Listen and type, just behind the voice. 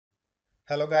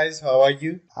Hello guys, how are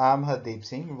you? I'm Hardeep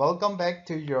Singh. Welcome back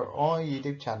to your own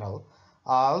YouTube channel.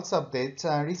 IELTS updates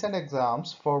and recent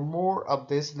exams. For more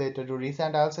updates related to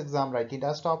recent IELTS exam writing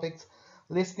test topics,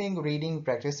 listening, reading,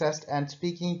 practice test, and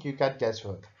speaking, you got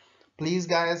guesswork. Please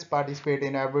guys participate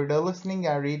in everyday listening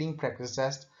and reading practice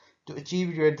test to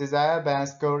achieve your desired band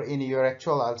score in your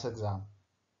actual IELTS exam.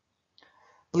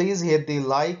 Please hit the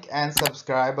like and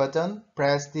subscribe button.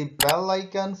 Press the bell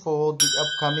icon for the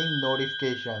upcoming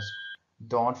notifications.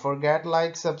 Don't forget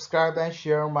like, subscribe and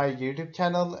share my YouTube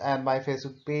channel and my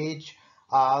Facebook page,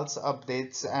 IELTS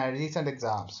updates and recent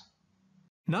exams.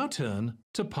 Now turn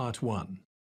to part 1.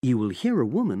 You will hear a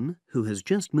woman who has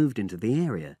just moved into the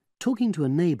area talking to a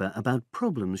neighbour about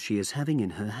problems she is having in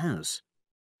her house.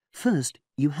 First,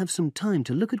 you have some time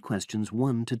to look at questions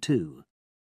 1 to 2.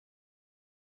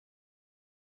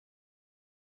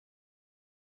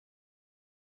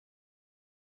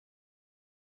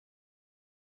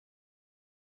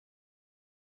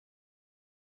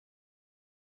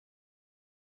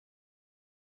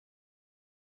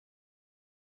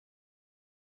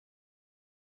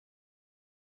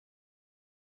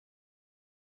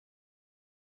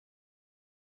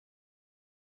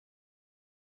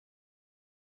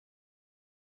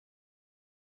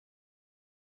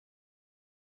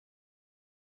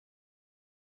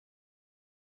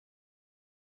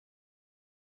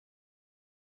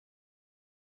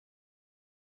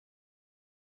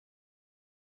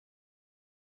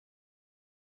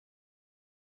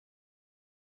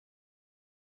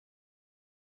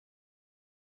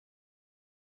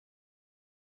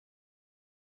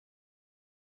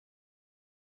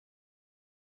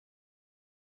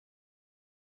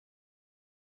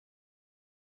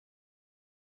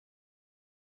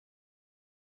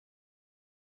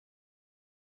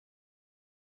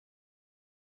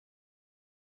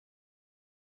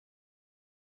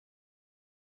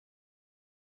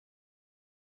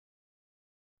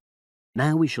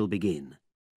 Now we shall begin.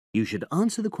 You should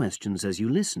answer the questions as you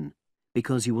listen,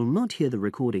 because you will not hear the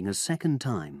recording a second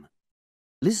time.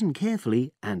 Listen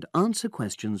carefully and answer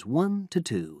questions 1 to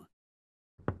 2.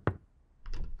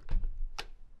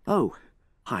 Oh,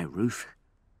 hi Ruth.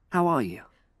 How are you?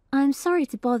 I'm sorry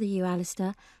to bother you,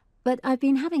 Alistair, but I've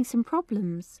been having some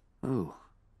problems. Oh,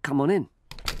 come on in.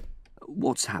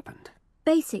 What's happened?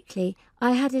 Basically,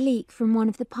 I had a leak from one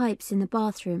of the pipes in the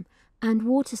bathroom, and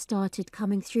water started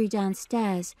coming through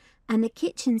downstairs, and the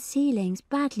kitchen ceiling's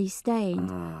badly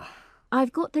stained.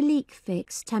 I've got the leak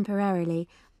fixed temporarily,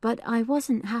 but I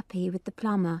wasn't happy with the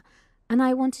plumber, and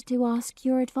I wanted to ask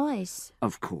your advice.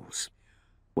 Of course.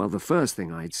 Well, the first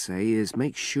thing I'd say is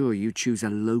make sure you choose a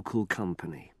local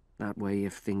company. That way,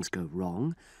 if things go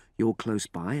wrong, you're close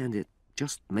by and it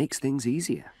just makes things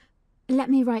easier.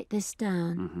 Let me write this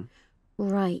down.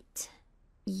 Right.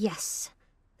 Yes.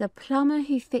 The plumber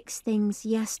who fixed things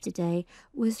yesterday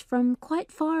was from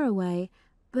quite far away,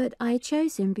 but I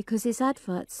chose him because his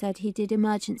advert said he did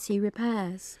emergency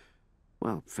repairs.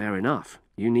 Well, fair enough.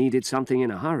 You needed something in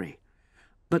a hurry.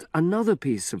 But another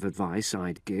piece of advice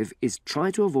I'd give is try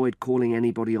to avoid calling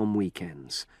anybody on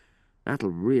weekends.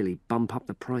 That'll really bump up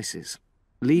the prices.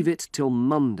 Leave it till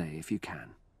Monday if you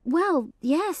can. Well,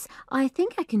 yes, I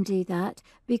think I can do that,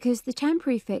 because the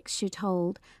temporary fix should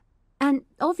hold. And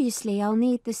obviously I'll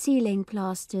need the ceiling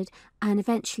plastered and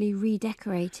eventually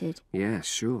redecorated. Yeah,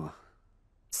 sure.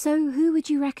 So who would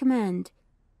you recommend?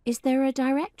 Is there a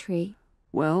directory?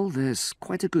 Well, there's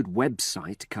quite a good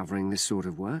website covering this sort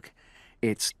of work.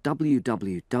 It's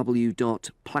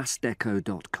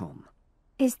www.plasdeco.com.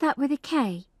 Is that with a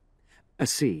K? A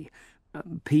C.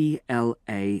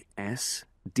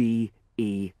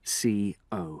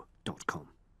 PLASDECO.com.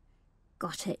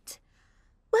 Got it.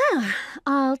 Well,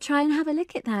 I'll try and have a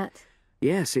look at that.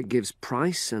 Yes, it gives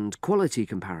price and quality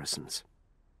comparisons.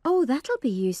 Oh, that'll be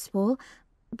useful.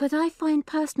 But I find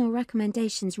personal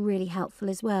recommendations really helpful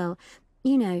as well.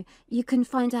 You know, you can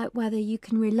find out whether you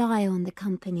can rely on the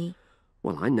company.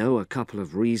 Well, I know a couple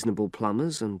of reasonable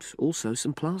plumbers and also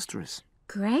some plasterers.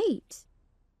 Great.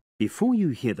 Before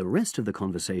you hear the rest of the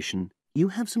conversation, you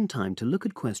have some time to look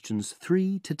at questions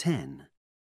 3 to 10.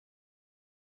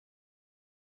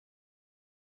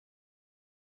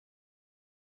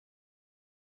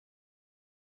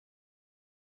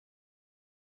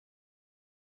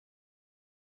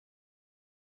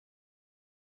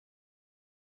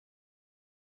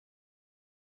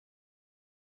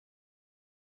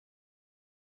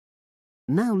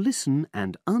 Now listen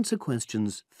and answer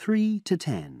questions 3 to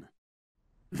 10.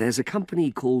 There's a company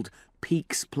called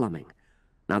Peaks Plumbing.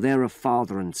 Now, they're a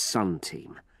father and son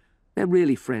team. They're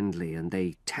really friendly and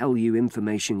they tell you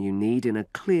information you need in a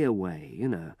clear way,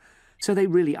 so they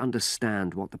really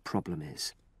understand what the problem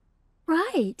is.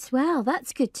 Right, well,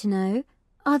 that's good to know.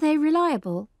 Are they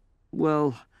reliable?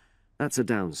 Well, that's a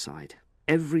downside.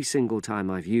 Every single time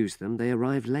I've used them, they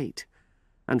arrive late.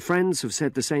 And friends have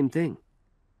said the same thing.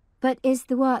 But is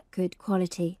the work good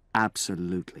quality?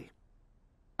 Absolutely.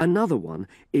 Another one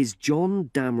is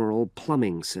John Damerel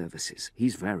Plumbing Services.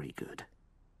 He's very good.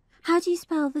 How do you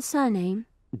spell the surname?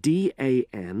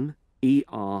 Damerol.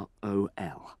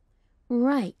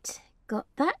 Right, got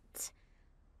that.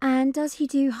 And does he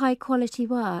do high-quality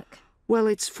work? Well,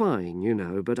 it's fine, you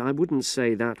know, but I wouldn't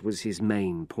say that was his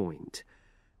main point.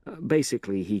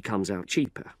 Basically, he comes out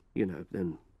cheaper, you know,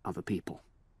 than other people.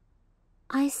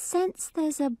 I sense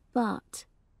there's a but.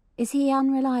 Is he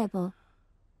unreliable?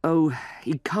 Oh,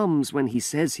 he comes when he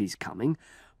says he's coming,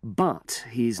 but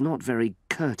he's not very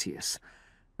courteous,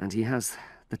 and he has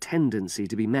the tendency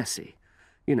to be messy,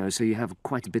 you know, so you have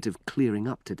quite a bit of clearing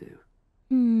up to do.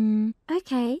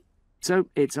 Okay. So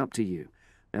it's up to you.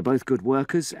 They're both good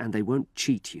workers, and they won't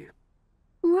cheat you.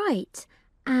 Right.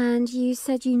 And you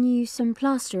said you knew some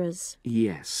plasterers?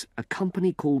 Yes, a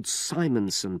company called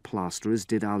Simonson Plasterers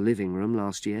did our living room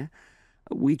last year.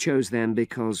 We chose them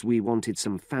because we wanted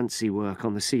some fancy work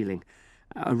on the ceiling,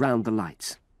 around the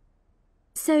lights.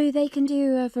 So they can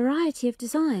do a variety of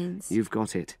designs? You've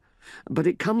got it. But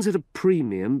it comes at a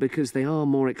premium because they are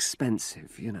more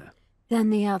expensive, you know. Than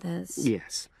the others?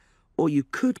 Yes. Or you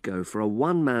could go for a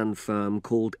one-man firm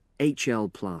called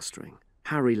HL Plastering.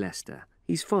 Harry Lester.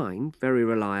 He's fine, very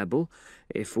reliable,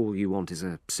 if all you want is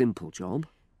a simple job.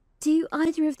 Do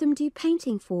either of them do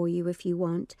painting for you if you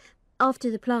want?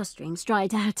 After the plastering's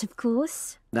dried out, of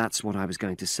course. That's what I was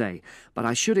going to say. But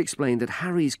I should explain that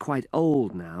Harry's quite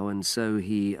old now, and so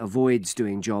he avoids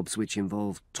doing jobs which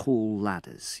involve tall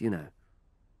ladders, you know.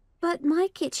 But my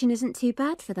kitchen isn't too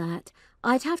bad for that.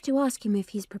 I'd have to ask him if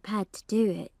he's prepared to do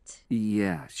it.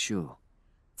 Yeah, sure.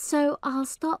 So I'll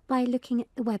start by looking at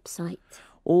the website.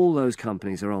 All those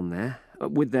companies are on there,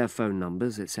 with their phone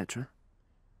numbers, etc.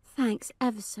 Thanks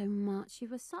ever so much. You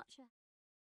were such a...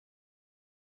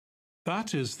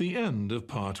 That is the end of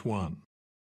part 1.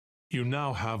 You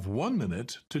now have 1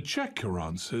 minute to check your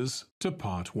answers to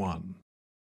part 1.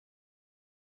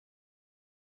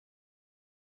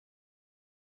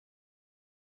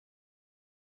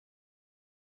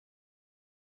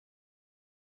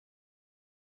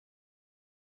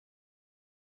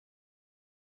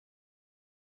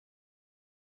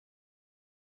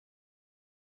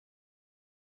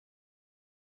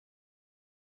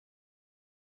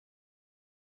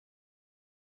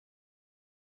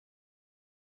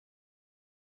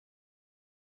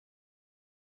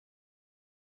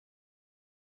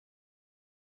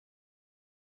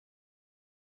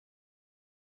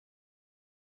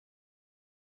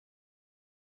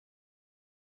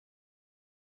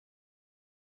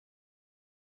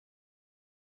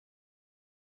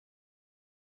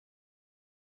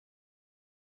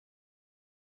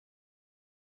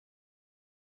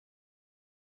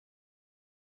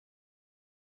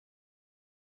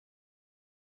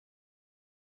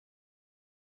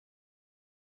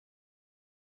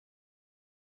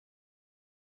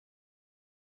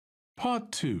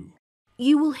 Part 2.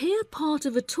 You will hear part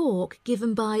of a talk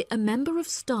given by a member of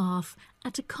staff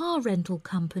at a car rental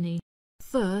company.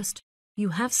 First, you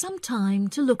have some time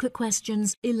to look at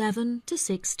questions 11 to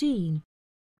 16.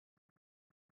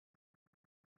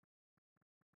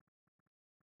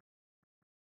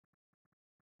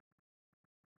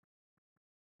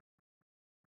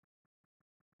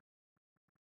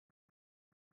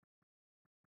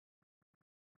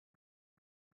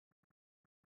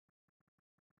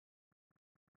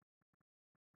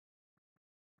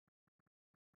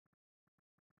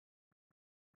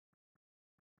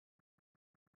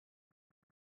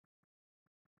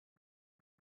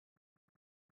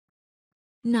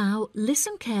 Now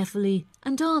listen carefully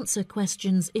and answer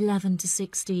questions 11 to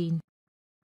 16.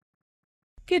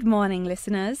 Good morning,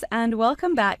 listeners, and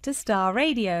welcome back to Star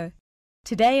Radio.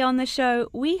 Today on the show,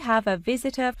 we have a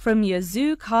visitor from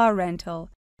Yazoo Car Rental,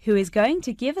 who is going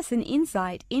to give us an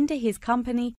insight into his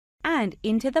company and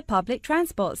into the public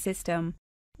transport system.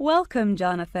 Welcome,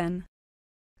 Jonathan.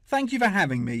 Thank you for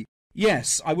having me.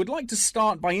 Yes, I would like to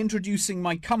start by introducing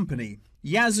my company,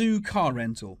 Yazoo Car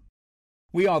Rental.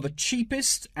 We are the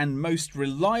cheapest and most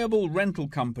reliable rental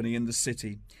company in the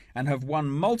city and have won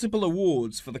multiple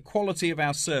awards for the quality of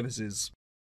our services.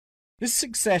 This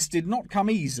success did not come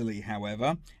easily,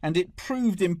 however, and it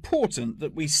proved important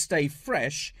that we stay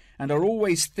fresh and are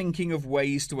always thinking of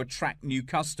ways to attract new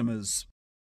customers.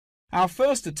 Our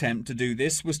first attempt to do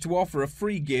this was to offer a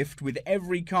free gift with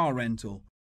every car rental.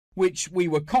 which we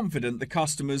were confident the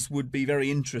customers would be very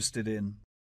interested in.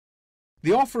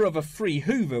 The offer of a free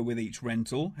Hoover with each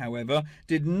rental, however,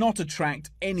 did not attract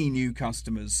any new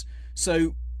customers,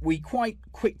 so we quite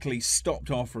quickly stopped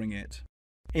offering it.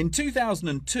 In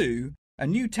 2002, a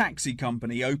new taxi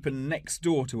company opened next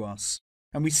door to us,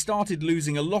 and we started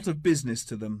losing a lot of business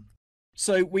to them.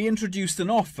 So we introduced an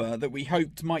offer that we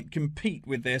hoped might compete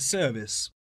with their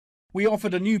service. We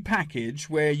offered a new package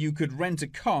where you could rent a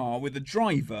car with a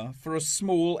driver for a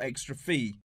small extra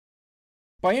fee.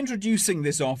 By introducing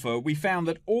this offer, we found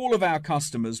that all of our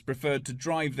customers preferred to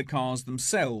drive the cars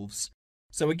themselves.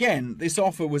 So again, this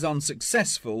offer was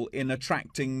unsuccessful in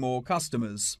attracting more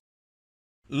customers.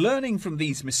 Learning from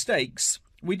these mistakes,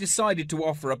 we decided to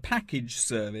offer a package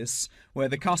service where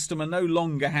the customer no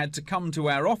longer had to come to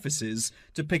our offices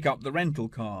to pick up the rental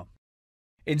car.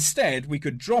 Instead, we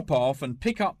could drop off and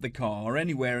pick up the car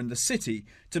anywhere in the city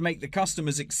to make the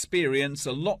customer's experience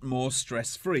a lot more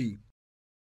stress-free.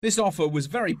 This offer was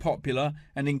very popular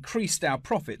and increased our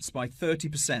profits by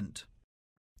 30%.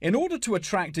 In order to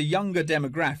attract a younger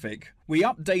demographic, we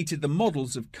updated the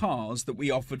models of cars that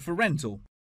we offered for rental.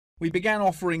 We began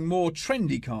offering more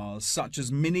trendy cars such as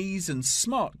minis and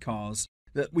smart cars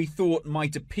that we thought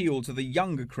might appeal to the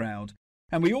younger crowd,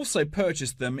 and we also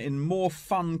purchased them in more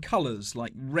fun colours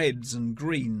like reds and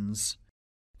greens.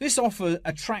 This offer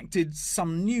attracted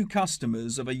some new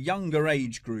customers of a younger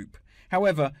age group,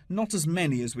 however not as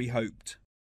many as we hoped.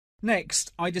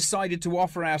 Next, I decided to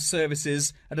offer our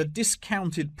services at a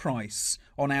discounted price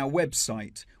on our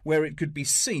website where it could be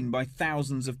seen by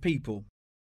thousands of people.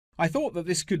 I thought that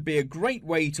this could be a great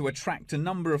way to attract a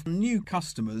number of new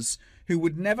customers who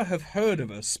would never have heard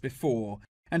of us before,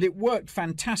 and it worked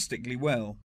fantastically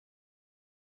well.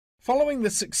 Following the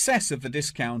success of the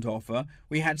discount offer,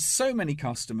 we had so many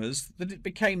customers that it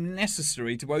became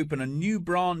necessary to open a new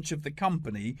branch of the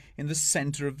company in the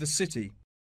centre of the city.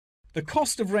 The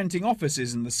cost of renting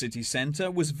offices in the city centre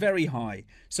was very high,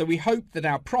 so we hoped that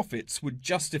our profits would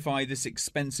justify this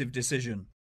expensive decision.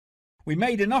 We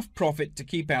made enough profit to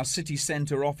keep our city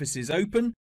centre offices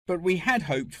open, but we had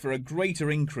hoped for a greater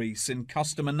increase in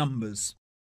customer numbers.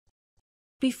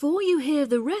 Before you hear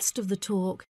the rest of the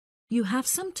talk, you have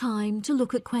some time to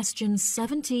look at questions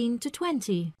 17 to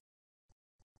 20.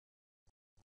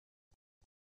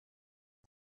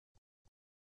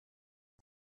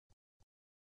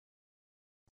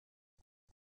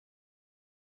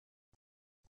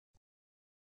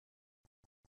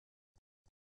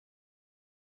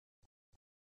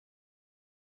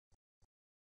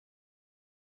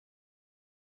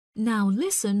 Now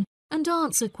listen and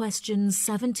answer questions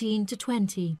 17 to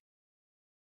 20.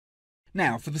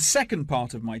 Now for the second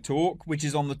part of my talk, which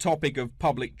is on the topic of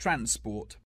public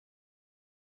transport.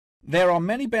 There are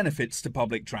many benefits to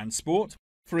public transport.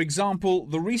 For example,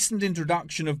 the recent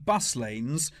introduction of bus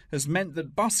lanes has meant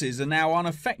that buses are now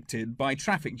unaffected by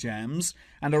traffic jams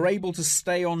and are able to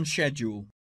stay on schedule.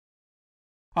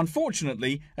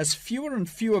 Unfortunately, as fewer and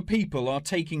fewer people are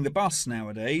taking the bus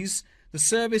nowadays, the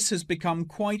service has become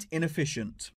quite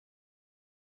inefficient.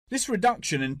 This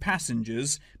reduction in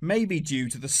passengers may be due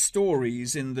to the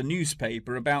stories in the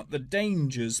newspaper about the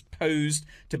dangers posed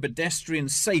to pedestrian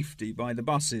safety by the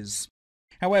buses.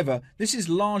 However, this is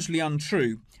largely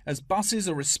untrue, as buses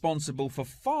are responsible for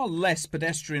far less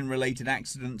pedestrian-related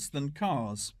accidents than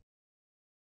cars.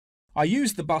 I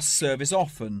use the bus service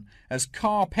often, as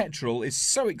car petrol is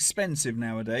so expensive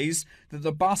nowadays that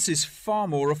the bus is far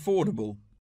more affordable.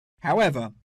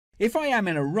 However, if I am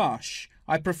in a rush,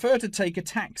 I prefer to take a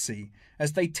taxi,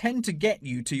 as they tend to get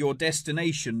you to your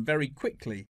destination very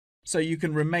quickly, so you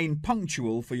can remain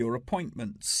punctual for your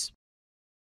appointments.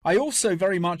 I also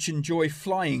very much enjoy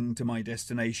flying to my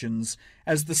destinations,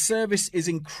 as the service is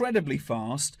incredibly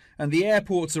fast and the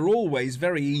airports are always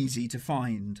very easy to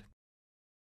find.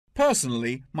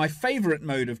 Personally, my favourite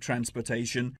mode of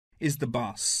transportation is the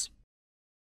bus.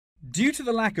 Due to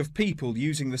the lack of people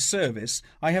using the service,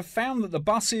 I have found that the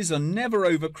buses are never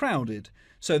overcrowded,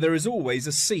 so there is always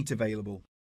a seat available.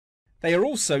 They are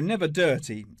also never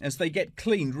dirty, as they get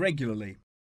cleaned regularly.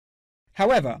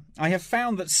 However, I have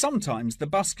found that sometimes the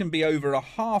bus can be over a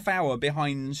half hour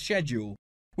behind schedule,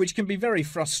 which can be very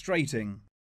frustrating.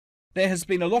 There has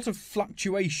been a lot of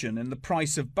fluctuation in the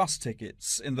price of bus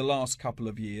tickets in the last couple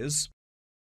of years.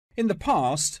 In the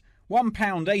past,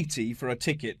 £1.80 for a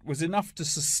ticket was enough to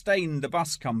sustain the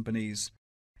bus companies.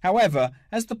 However,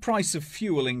 as the price of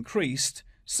fuel increased,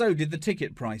 so did the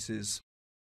ticket prices.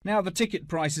 Now the ticket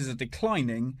prices are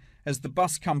declining as the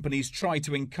bus companies try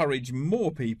to encourage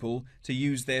more people to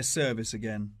use their service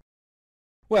again.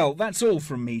 Well, that's all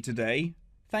from me today.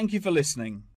 Thank you for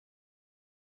listening.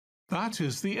 That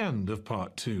is the end of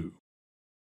Part 2.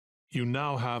 You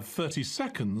now have 30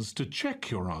 seconds to check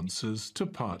your answers to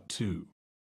Part 2.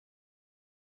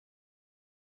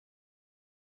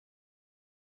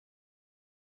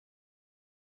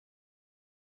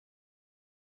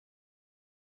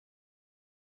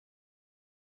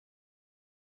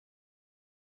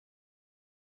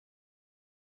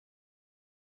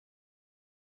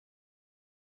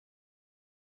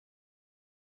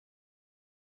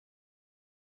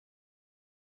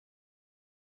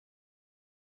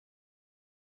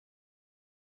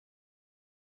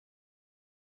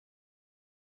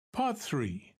 Part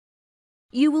 3.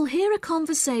 You will hear a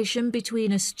conversation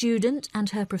between a student and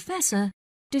her professor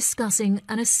discussing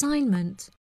an assignment.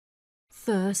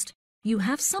 First, you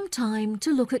have some time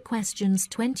to look at questions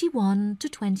 21 to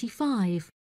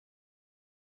 25.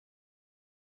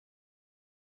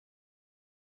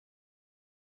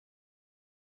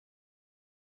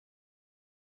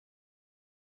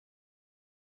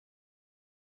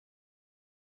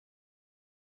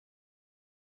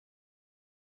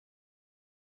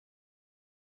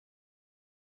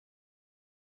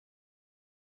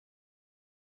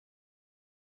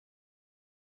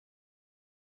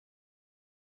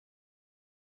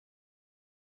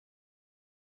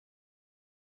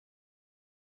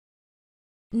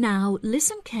 Now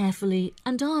listen carefully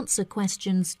and answer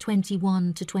questions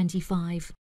 21 to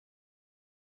 25.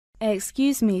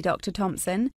 Excuse me, Dr.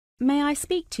 Thompson. May I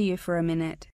speak to you for a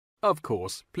minute? Of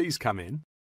course. Please come in.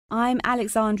 I'm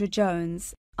Alexandra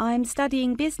Jones. I'm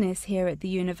studying business here at the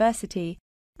university,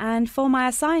 and for my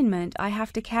assignment I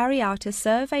have to carry out a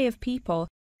survey of people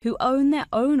who own their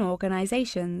own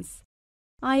organizations.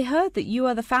 I heard that you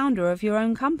are the founder of your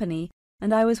own company,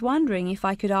 and I was wondering if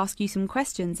I could ask you some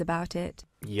questions about it.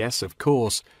 Yes, of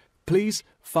course. Please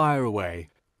fire away.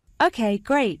 Okay,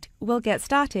 great. We'll get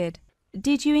started.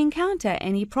 Did you encounter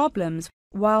any problems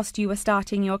whilst you were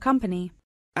starting your company?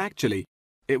 Actually,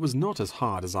 it was not as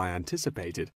hard as I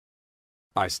anticipated.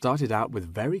 I started out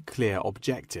with very clear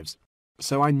objectives,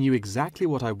 so I knew exactly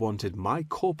what I wanted my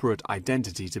corporate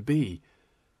identity to be.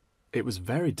 It was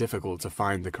very difficult to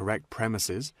find the correct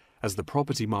premises, as the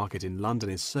property market in London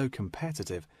is so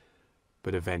competitive,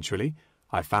 but eventually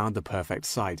I found the perfect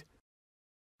site.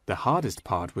 The hardest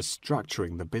part was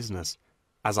structuring the business,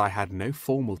 as I had no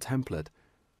formal template,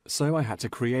 so I had to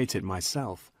create it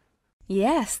myself.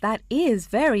 Yes, that is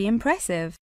very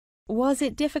impressive. Was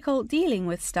it difficult dealing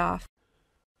with staff?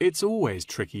 It's always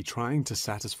tricky trying to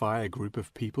satisfy a group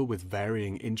of people with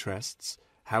varying interests.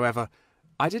 However,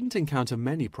 I didn't encounter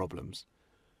many problems.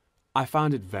 I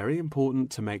found it very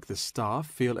important to make the staff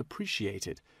feel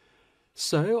appreciated.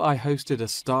 So I hosted a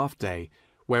staff day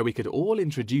where we could all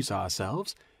introduce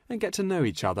ourselves and get to know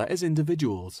each other as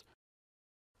individuals.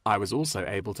 I was also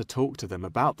able to talk to them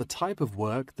about the type of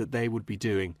work that they would be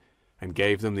doing and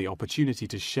gave them the opportunity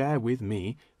to share with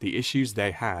me the issues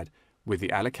they had with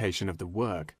the allocation of the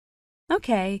work.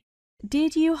 Okay.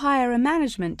 Did you hire a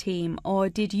management team, or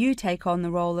did you take on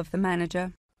the role of the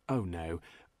manager? Oh no,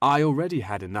 I already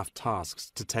had enough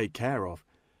tasks to take care of.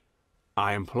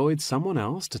 I employed someone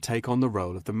else to take on the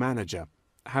role of the manager.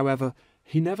 However,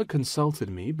 he never consulted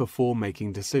me before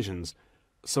making decisions,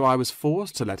 so I was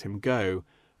forced to let him go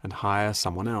and hire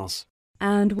someone else.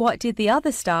 And what did the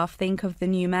other staff think of the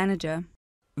new manager?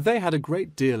 They had a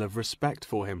great deal of respect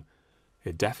for him.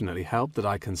 It definitely helped that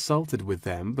I consulted with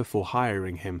them before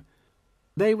hiring him.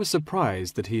 They were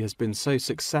surprised that he has been so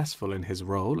successful in his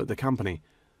role at the company,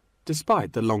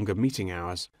 despite the longer meeting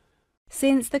hours.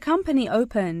 Since the company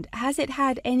opened, has it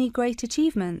had any great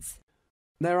achievements?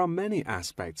 There are many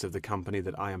aspects of the company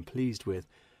that I am pleased with.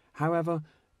 However,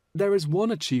 there is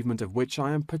one achievement of which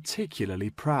I am particularly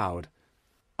proud.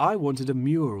 I wanted a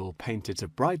mural painted to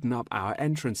brighten up our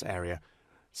entrance area,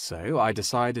 so I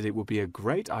decided it would be a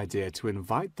great idea to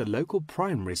invite the local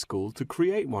primary school to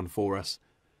create one for us.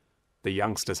 The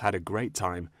youngsters had a great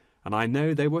time, and I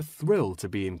know they were thrilled to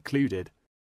be included.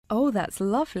 Oh, that's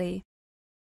lovely.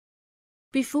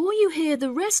 Before you hear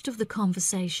the rest of the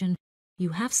conversation, you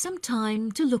have some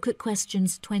time to look at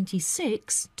questions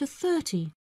 26 to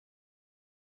 30.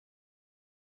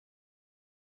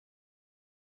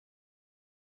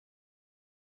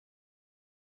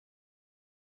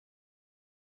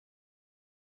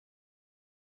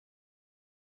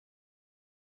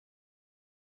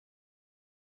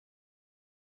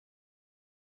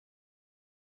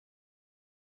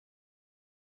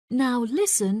 Now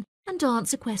listen and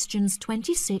answer questions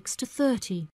 26 to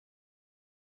 30.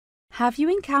 Have you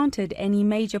encountered any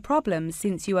major problems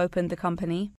since you opened the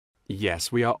company?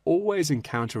 Yes, we are always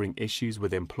encountering issues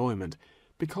with employment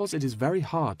because it is very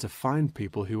hard to find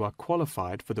people who are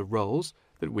qualified for the roles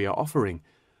that we are offering,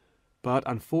 but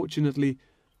unfortunately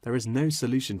there is no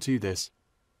solution to this.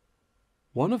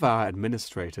 One of our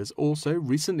administrators also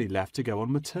recently left to go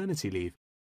on maternity leave,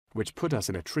 which put us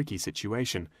in a tricky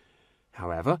situation.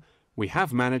 However, we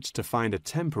have managed to find a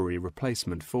temporary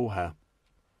replacement for her.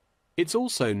 It's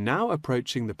also now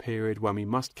approaching the period when we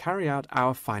must carry out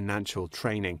our financial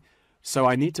training, so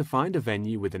I need to find a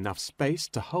venue with enough space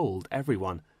to hold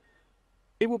everyone.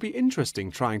 It will be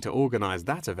interesting trying to organise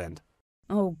that event.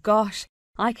 Oh gosh,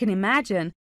 I can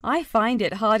imagine. I find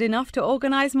it hard enough to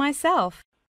organise myself.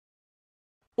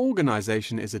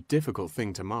 Organisation is a difficult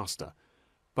thing to master,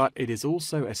 but it is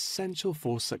also essential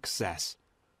for success.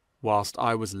 Whilst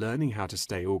I was learning how to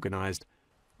stay organised,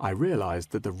 I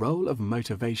realised that the role of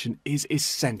motivation is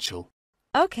essential.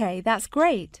 Okay, that's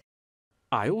great.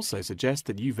 I also suggest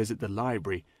that you visit the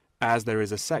library, as there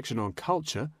is a section on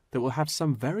culture that will have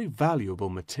some very valuable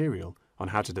material on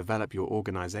how to develop your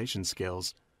organisation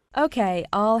skills. Okay,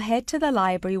 I'll head to the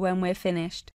library when we're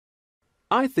finished.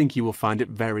 I think you will find it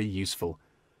very useful.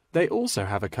 They also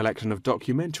have a collection of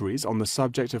documentaries on the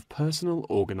subject of personal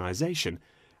organisation,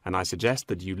 and I suggest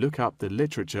that you look up the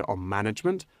literature on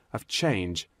management of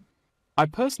change. I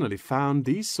personally found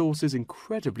these sources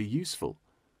incredibly useful.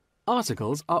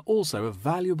 Articles are also a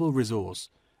valuable resource,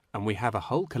 and we have a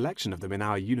whole collection of them in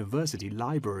our university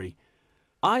library.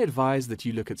 I advise that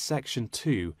you look at Section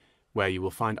 2, where you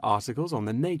will find articles on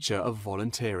the nature of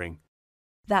volunteering.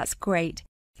 That's great.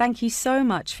 Thank you so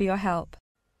much for your help.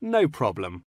 No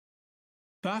problem.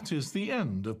 That is the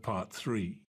end of Part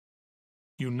 3.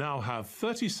 You now have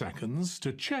 30 seconds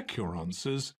to check your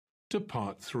answers to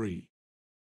Part 3.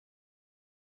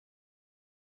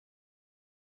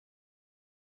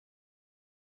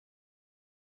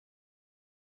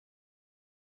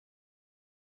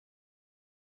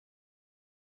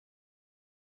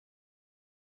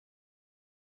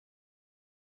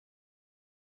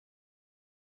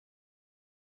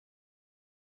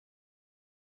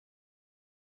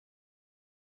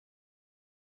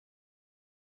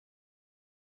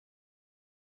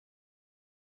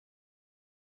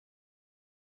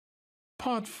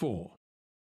 Part 4.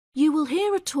 You will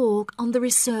hear a talk on the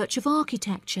research of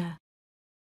architecture.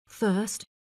 First,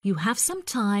 you have some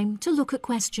time to look at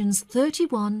questions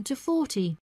 31 to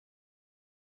 40.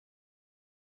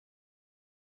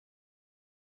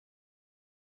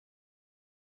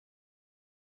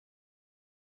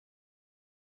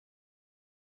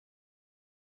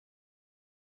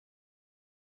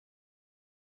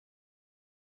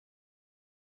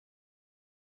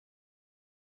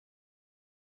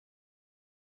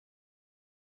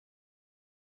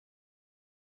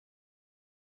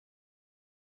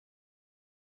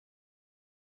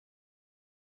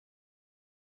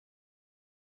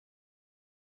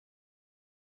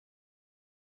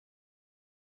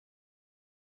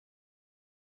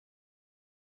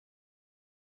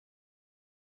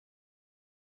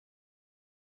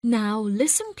 Now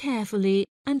listen carefully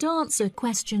and answer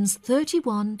questions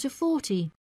 31 to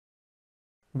 40.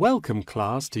 Welcome,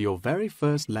 class, to your very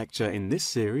first lecture in this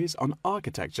series on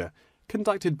architecture,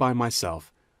 conducted by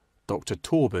myself, Dr.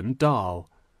 Torben Dahl.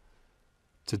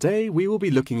 Today we will be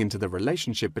looking into the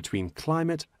relationship between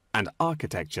climate and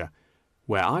architecture,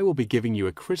 where I will be giving you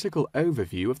a critical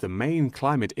overview of the main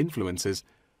climate influences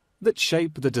that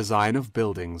shape the design of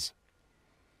buildings.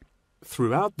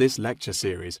 Throughout this lecture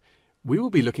series, we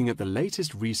will be looking at the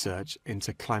latest research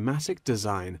into climatic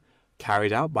design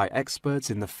carried out by experts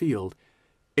in the field,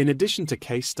 in addition to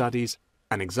case studies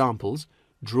and examples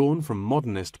drawn from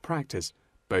modernist practice,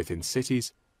 both in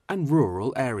cities and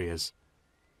rural areas.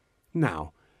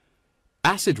 Now,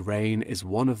 acid rain is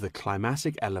one of the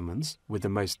climatic elements with the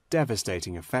most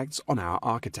devastating effects on our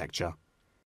architecture.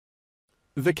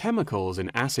 The chemicals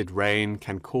in acid rain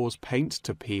can cause paint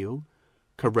to peel,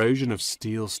 corrosion of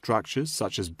steel structures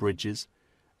such as bridges,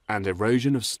 and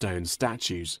erosion of stone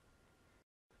statues.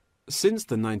 Since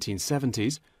the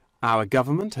 1970s, our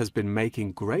government has been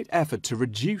making great effort to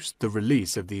reduce the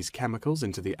release of these chemicals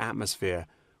into the atmosphere,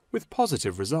 with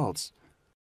positive results.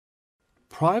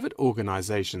 Private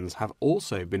organisations have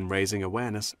also been raising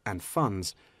awareness and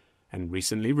funds, and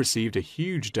recently received a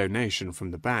huge donation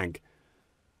from the bank.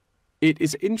 It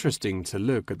is interesting to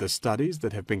look at the studies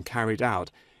that have been carried out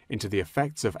into the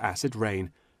effects of acid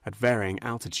rain at varying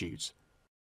altitudes.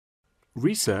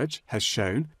 Research has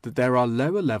shown that there are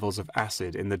lower levels of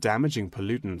acid in the damaging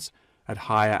pollutants at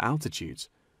higher altitudes,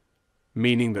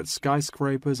 meaning that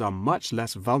skyscrapers are much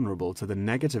less vulnerable to the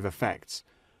negative effects,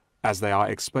 as they are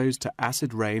exposed to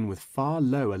acid rain with far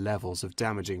lower levels of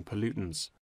damaging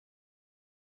pollutants.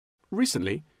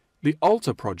 Recently, the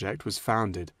ALTA project was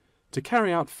founded to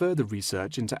carry out further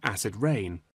research into acid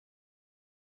rain.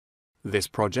 This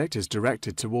project is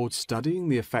directed towards studying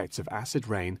the effects of acid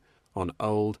rain on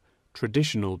old,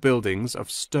 traditional buildings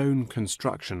of stone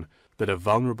construction that are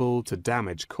vulnerable to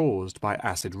damage caused by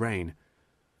acid rain.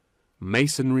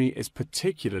 Masonry is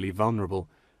particularly vulnerable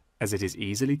as it is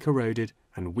easily corroded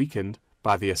and weakened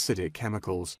by the acidic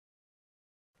chemicals.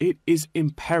 It is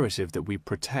imperative that we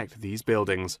protect these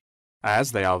buildings,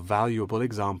 as they are valuable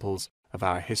examples of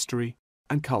our history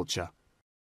and culture.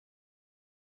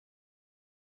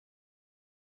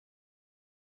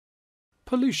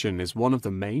 Pollution is one of the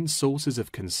main sources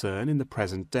of concern in the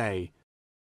present day.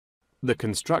 The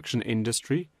construction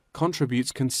industry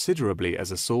contributes considerably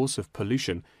as a source of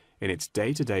pollution in its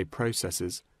day-to-day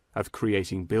processes of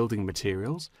creating building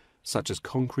materials such as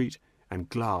concrete and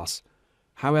glass.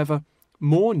 However,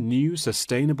 more new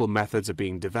sustainable methods are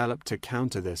being developed to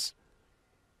counter this.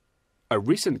 A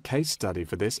recent case study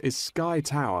for this is Sky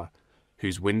Tower,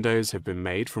 whose windows have been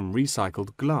made from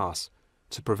recycled glass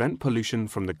to prevent pollution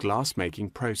from the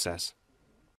glass-making process.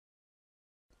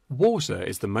 Water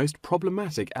is the most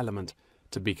problematic element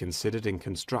to be considered in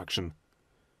construction.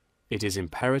 It is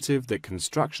imperative that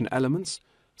construction elements,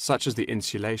 such as the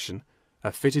insulation,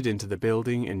 are fitted into the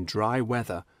building in dry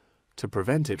weather to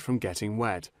prevent it from getting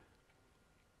wet.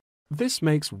 This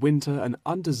makes winter an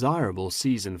undesirable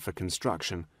season for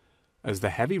construction, as the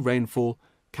heavy rainfall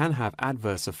can have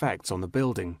adverse effects on the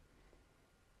building.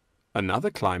 Another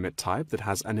climate type that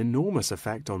has an enormous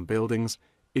effect on buildings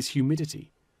is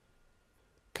humidity.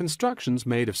 Constructions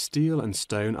made of steel and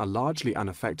stone are largely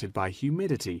unaffected by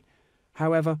humidity.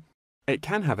 However, it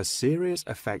can have a serious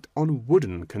effect on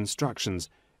wooden constructions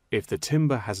if the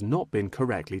timber has not been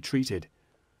correctly treated.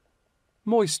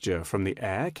 Moisture from the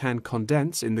air can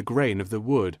condense in the grain of the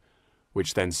wood,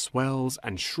 which then swells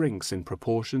and shrinks in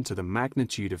proportion to the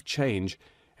magnitude of change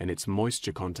in its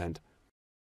moisture content.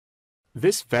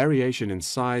 This variation in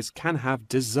size can have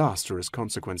disastrous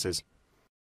consequences.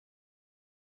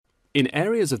 In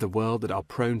areas of the world that are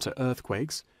prone to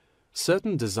earthquakes,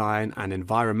 certain design and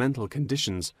environmental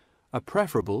conditions are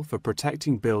preferable for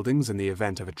protecting buildings in the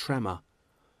event of a tremor.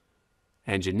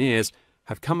 Engineers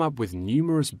have come up with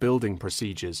numerous building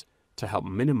procedures to help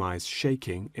minimize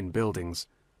shaking in buildings.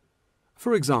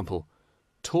 For example,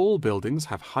 tall buildings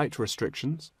have height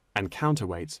restrictions and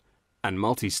counterweights, and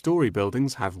multi-story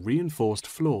buildings have reinforced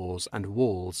floors and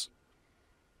walls.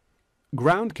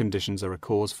 Ground conditions are a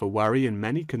cause for worry in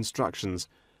many constructions,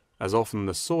 as often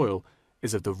the soil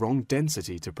is of the wrong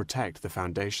density to protect the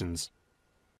foundations.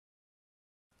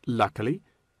 Luckily,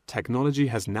 technology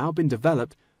has now been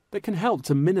developed that can help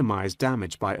to minimize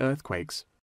damage by earthquakes.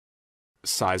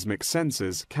 Seismic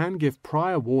sensors can give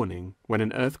prior warning when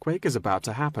an earthquake is about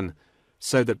to happen,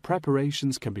 so that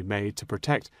preparations can be made to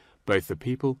protect both the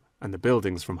people and the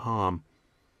buildings from harm.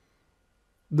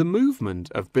 The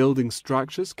movement of building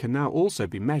structures can now also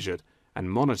be measured and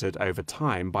monitored over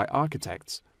time by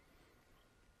architects.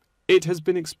 It has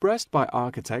been expressed by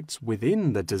architects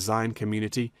within the design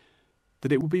community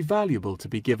that it will be valuable to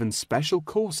be given special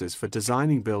courses for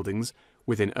designing buildings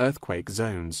within earthquake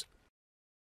zones.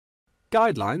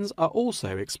 Guidelines are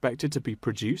also expected to be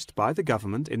produced by the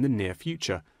government in the near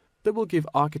future that will give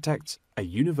architects a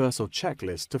universal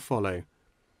checklist to follow.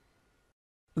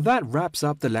 That wraps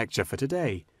up the lecture for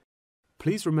today.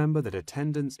 Please remember that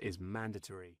attendance is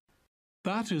mandatory.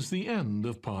 That is the end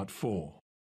of part 4.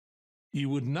 You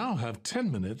would now have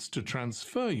 10 minutes to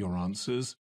transfer your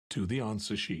answers to the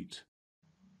answer sheet.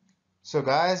 So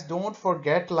guys, don't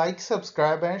forget like,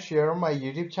 subscribe and share my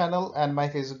YouTube channel and my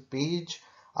Facebook page,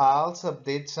 IELTS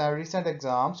updates and recent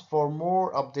exams. For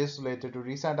more updates related to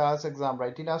recent IELTS exam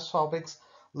writing test topics,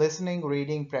 listening,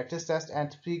 reading, practice test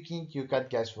and speaking, you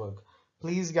got guesswork.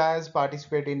 Please guys,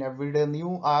 participate in everyday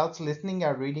new IELTS listening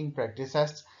and reading practice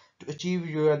tests to achieve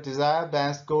your desired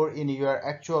band score in your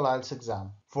actual IELTS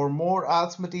exam. For more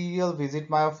IELTS material, visit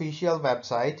my official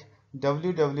website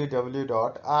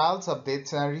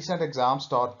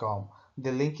www.ieltsupdatesandrecentexams.com.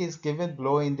 The link is given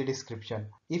below in the description.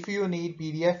 If you need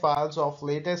PDF files of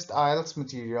latest IELTS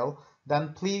material,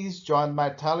 then please join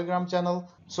my Telegram channel.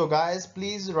 So guys,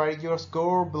 please write your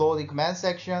score below the comment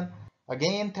section.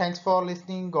 Again, thanks for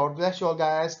listening. God bless you all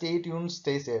guys. Stay tuned,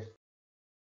 stay safe.